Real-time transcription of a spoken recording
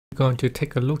going to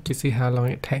take a look to see how long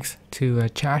it takes to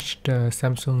charge the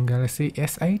Samsung Galaxy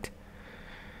S8.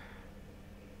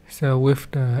 So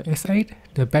with the S8,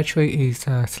 the battery is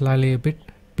slightly a bit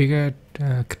bigger,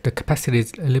 the capacity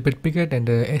is a little bit bigger than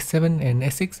the S7 and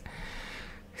S6.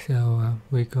 So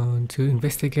we're going to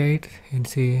investigate and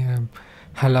see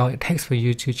how long it takes for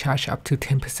you to charge up to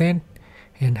 10%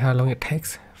 and how long it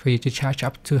takes for you to charge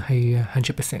up to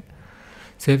 100%.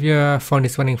 So if your phone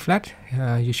is running flat,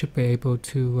 you should be able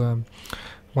to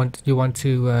want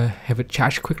to have it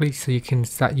charged quickly so you can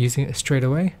start using it straight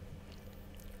away.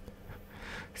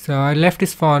 So I left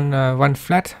this phone run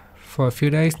flat for a few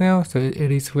days now, so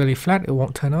it is really flat, it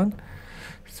won't turn on.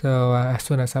 So as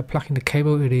soon as I plug in the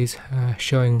cable, it is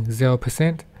showing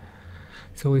 0%.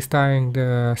 So we're starting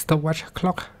the stopwatch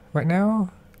clock right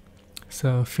now,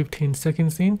 so 15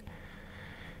 seconds in,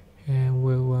 and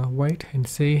we'll wait and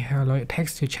see how long it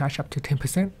takes to charge up to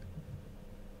 10%.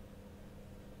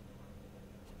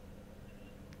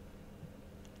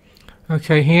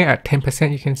 Okay, here at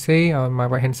 10% you can see on my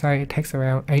right hand side it takes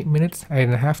around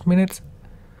 8.5 minutes.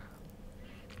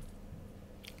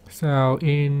 So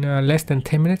in less than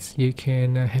 10 minutes you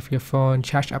can have your phone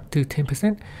charged up to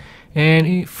 10%,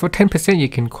 and for 10%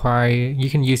 you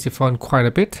can use your phone quite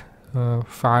a bit,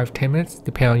 5-10 minutes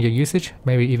depending on your usage,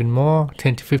 maybe even more,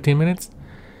 10 to 15 minutes.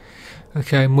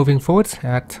 Okay, moving forwards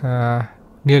at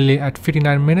nearly at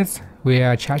 59 minutes we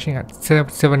are charging at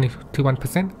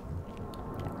 71%.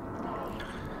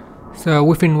 So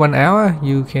within 1 hour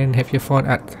you can have your phone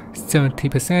at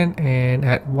 70%, and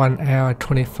at 1 hour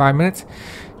 25 minutes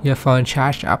your phone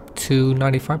charged up to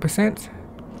 95%.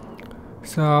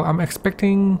 So I'm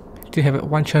expecting to have it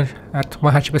at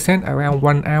 100% around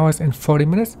 1 hour and 40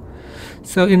 minutes.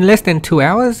 So in less than 2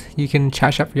 hours you can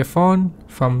charge up your phone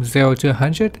from 0 to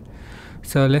 100.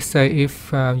 So let's say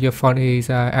if your phone is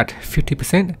at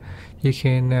 50%, you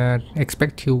can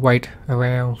expect to wait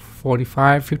around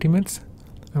 45-50 minutes,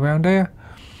 around there.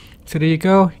 So there you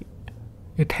go.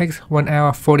 It takes 1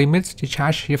 hour 40 minutes to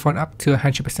charge your phone up to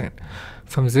 100%,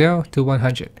 from 0 to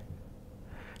 100.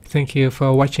 Thank you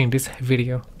for watching this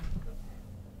video.